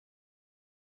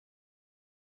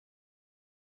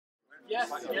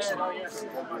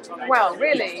Well,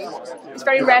 really, it's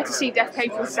very rare to see deaf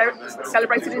people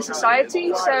celebrated in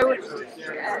society. So,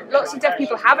 lots of deaf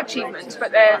people have achievements,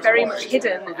 but they're very much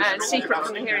hidden and secret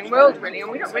from the hearing world, really.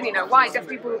 And we don't really know why. Deaf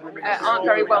people aren't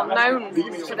very well known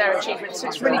for their achievements. So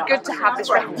it's really good to have this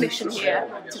recognition here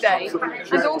today.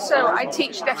 And also, I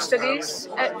teach deaf studies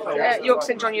at York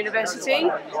St John University,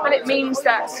 and it means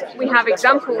that we have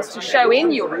examples to show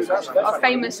in Europe of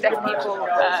famous deaf people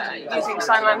using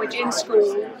sign language in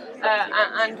school.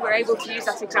 And we're able to use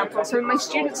that example, so my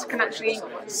students can actually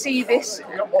see this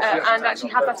and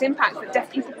actually have that impact that deaf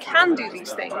people can do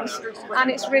these things. And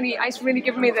it's really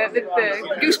given me the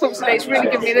goosebumps today. It's really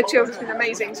given me the chills. It's been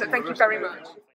amazing. So thank you very much.